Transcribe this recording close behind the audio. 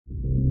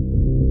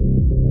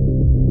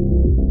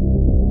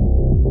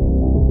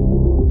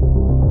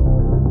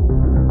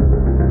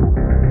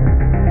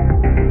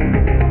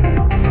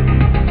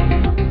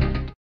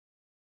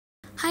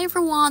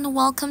everyone,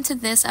 welcome to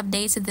this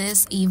update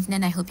this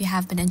evening. I hope you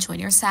have been enjoying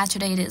your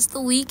Saturday. It is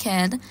the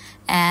weekend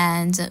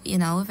and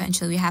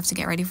eventually we have to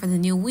get ready for the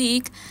new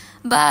week.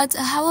 But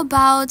how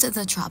about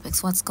the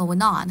tropics? What's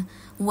going on?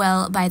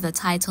 Well, by the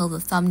title, the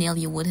thumbnail,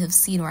 you would have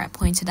seen where I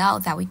pointed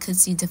out that we could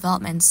see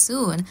development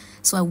soon.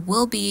 So I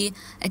will be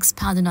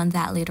expounding on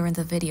that later in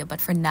the video.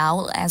 But for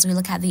now, as we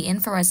look at the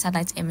infrared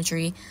satellite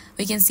imagery,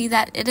 we can see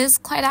that it is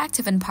quite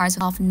active in parts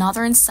of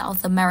northern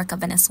South America,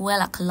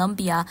 Venezuela,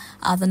 Colombia,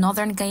 the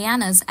northern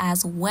Guyanas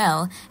as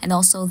well, and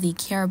also the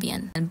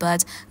Caribbean.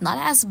 But not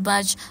as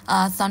much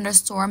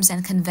thunderstorms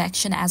and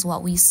convection as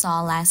what we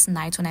saw last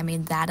night when I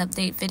made that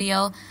update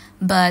video.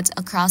 But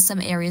across some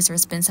areas,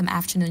 there's been some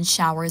afternoon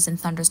showers and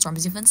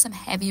thunderstorms, even some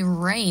heavy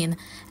rain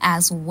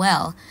as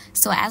well.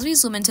 So as we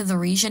zoom into the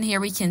region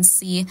here, we can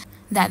see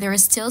that there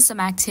is still some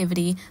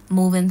activity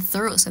moving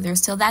through. So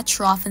there's still that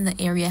trough in the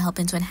area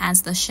helping to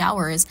enhance the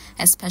showers,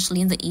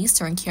 especially in the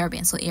eastern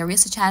Caribbean. So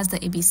areas such as the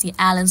ABC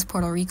Islands,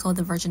 Puerto Rico,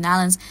 the Virgin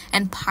Islands,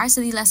 and parts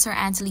of the Lesser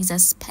Antilles,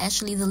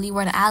 especially the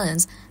Leeward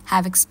Islands,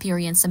 have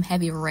experienced some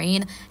heavy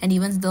rain and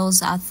even those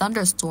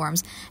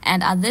thunderstorms.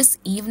 And this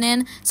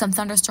evening, some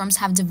thunderstorms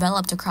have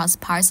developed across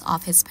parts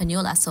of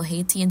Hispaniola, so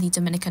Haiti and the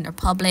Dominican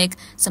Republic,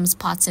 some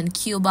spots in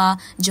Cuba,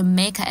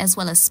 Jamaica as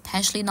well,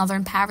 especially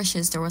northern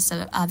parishes. There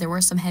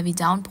were some heavy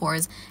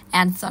downpours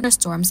and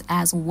thunderstorms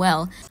as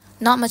well.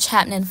 Not much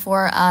happening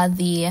for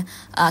the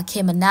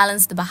Cayman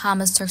Islands, the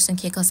Bahamas, Turks and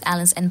Caicos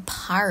Islands, and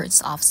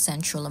parts of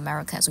Central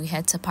America as we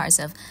head to parts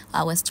of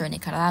western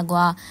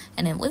Nicaragua.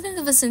 And then within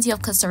the vicinity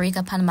of Costa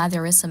Rica, Panama,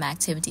 there is some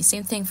activity.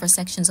 Same thing for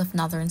sections of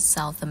northern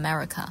South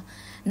America.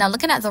 Now,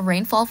 looking at the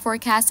rainfall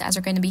forecast as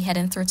we're going to be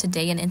heading through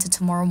today and into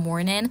tomorrow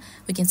morning,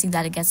 we can see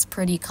that it gets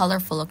pretty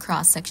colorful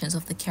across sections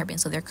of the Caribbean.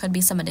 So there could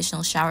be some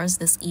additional showers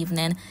this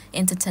evening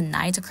into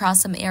tonight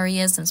across some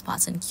areas, some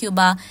spots in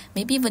Cuba,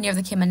 maybe even near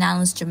the Cayman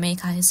Islands,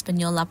 Jamaica,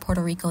 Hispaniola,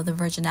 Puerto Rico, the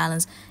Virgin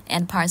Islands,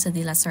 and parts of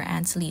the Lesser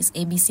Antilles.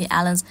 ABC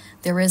Islands,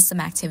 there is some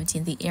activity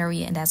in the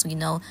area. And as we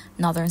know,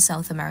 northern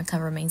South America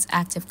remains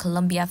active,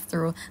 Colombia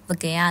through the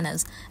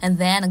Guyanas. And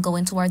then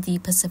going toward the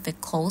Pacific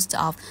coast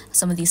of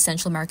some of these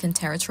Central American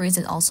territories,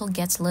 it also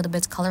gets a little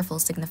bit colorful,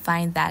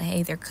 signifying that,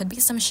 hey, there could be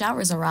some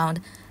showers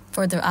around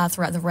for the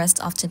throughout the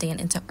rest of today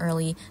and into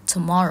early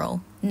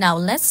tomorrow. Now,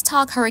 let's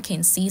talk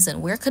hurricane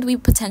season. Where could we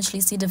potentially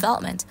see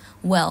development?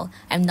 Well,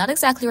 I'm not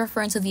exactly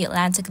referring to the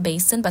Atlantic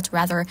basin, but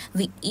rather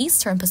the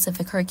Eastern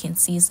Pacific hurricane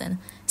season.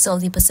 So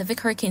the Pacific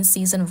hurricane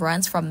season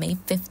runs from May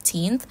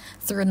 15th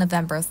through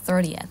November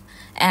 30th.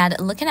 And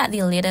looking at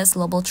the latest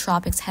global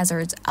tropics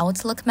hazards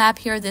outlook map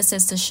here, this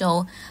is to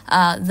show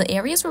the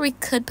areas where we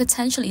could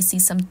potentially see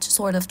some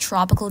sort of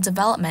tropical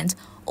development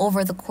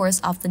over the course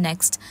of the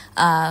next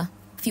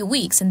few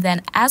weeks. And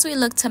then as we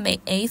look to May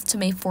 8th to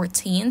May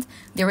 14th,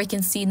 there we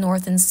can see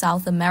North and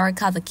South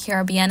America, the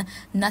Caribbean,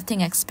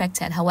 nothing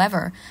expected.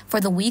 However,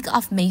 for the week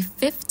of May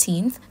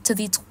 15th to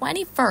the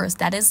 21st,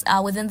 that is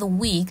within the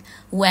week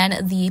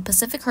when the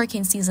Pacific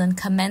hurricane season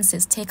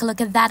commences, take a look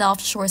at that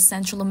offshore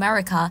Central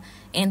America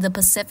in the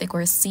Pacific.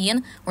 We're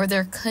seeing where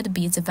there could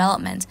be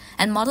development.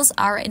 And models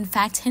are in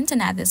fact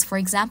hinting at this. For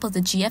example,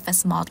 the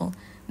GFS model.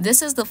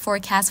 This is the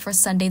forecast for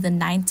Sunday, the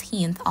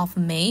 19th of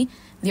May.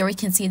 There we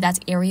can see that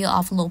area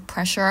of low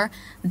pressure,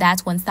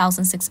 that's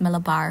 1006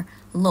 millibar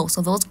low.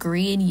 So those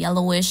green,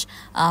 yellowish,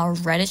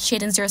 reddish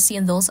shadings you're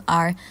seeing, those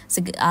are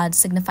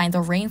signifying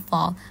the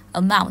rainfall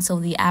amount, so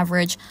the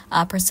average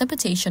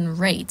precipitation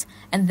rate.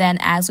 And then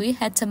as we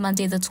head to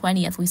Monday the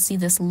 20th, we see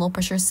this low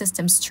pressure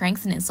system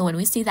strengthening. So when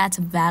we see that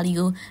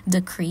value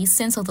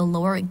decreasing, so the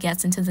lower it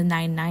gets into the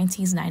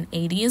 990s,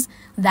 980s,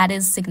 that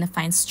is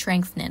signifying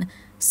strengthening.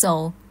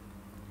 So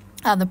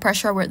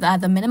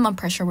the minimum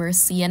pressure we're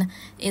seeing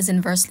is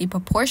inversely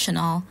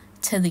proportional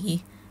to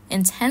the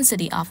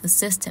intensity of the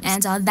system.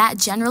 And that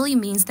generally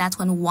means that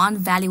when one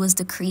value is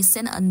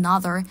decreasing,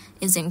 another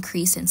is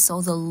increasing.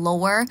 So the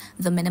lower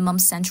the minimum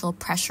central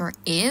pressure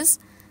is,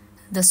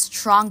 the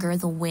stronger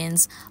the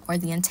winds or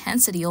the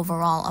intensity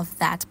overall of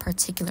that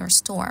particular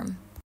storm.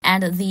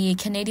 And the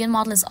Canadian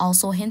model is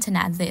also hinting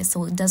at this,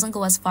 so it doesn't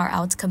go as far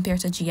out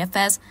compared to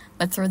GFS,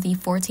 but through the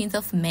 14th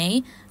of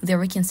May, there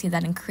we can see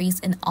that increase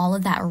in all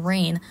of that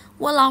rain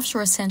well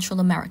offshore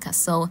Central America.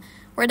 So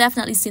we're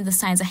definitely seeing the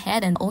signs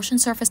ahead, and ocean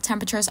surface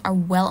temperatures are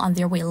well on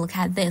their way. Look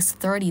at this,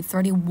 30,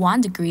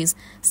 31 degrees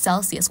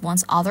Celsius.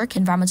 Once other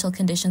environmental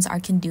conditions are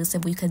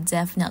conducive, we could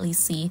definitely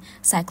see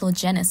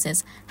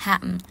cyclogenesis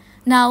happen.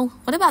 Now,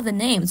 what about the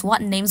names?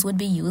 What names would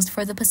be used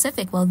for the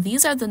Pacific? Well,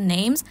 these are the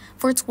names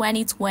for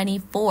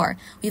 2024.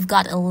 We've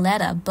got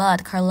Aletta,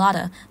 Bud,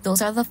 Carlotta.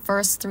 Those are the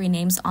first three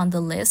names on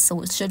the list.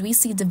 So should we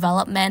see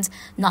development,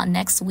 not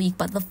next week,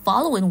 but the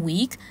following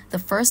week, the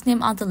first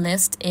name on the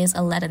list is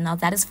Aletta. Now,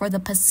 that is for the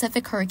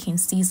Pacific hurricane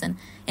season.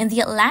 In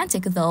the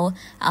Atlantic, though,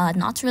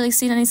 not really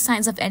seeing any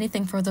signs of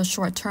anything for the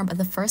short term, but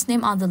the first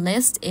name on the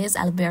list is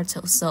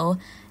Alberto. So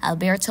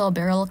Alberto,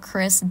 Beryl,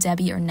 Chris,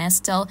 Debbie,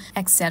 Ernesto,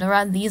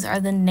 etc. These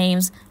are the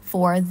names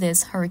for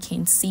this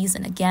hurricane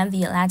season. Again,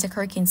 the Atlantic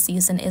hurricane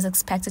season is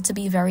expected to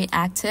be very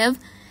active,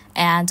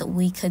 and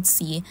we could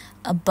see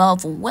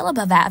well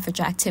above average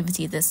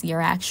activity this year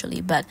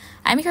actually. But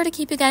I'm here to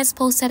keep you guys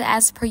posted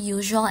as per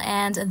usual,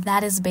 and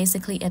that is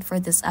basically it for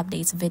this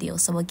updates video.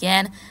 So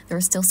again,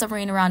 there's still some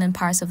rain around in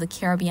parts of the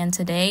Caribbean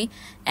today,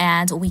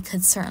 and we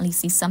could certainly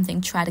see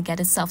something try to get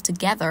itself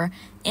together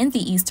in the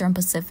Eastern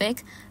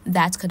Pacific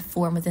that could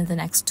form within the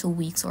next 2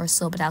 weeks or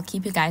so, but I'll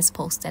keep you guys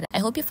posted. I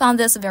hope you found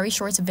this very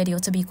short video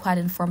to be quite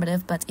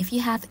informative, but if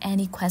you have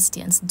any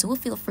questions, do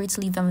feel free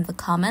to leave them in the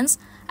comments.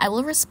 I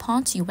will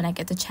respond to you when I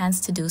get the chance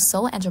to do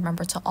so, and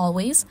remember to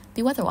always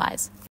be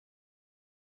weatherwise.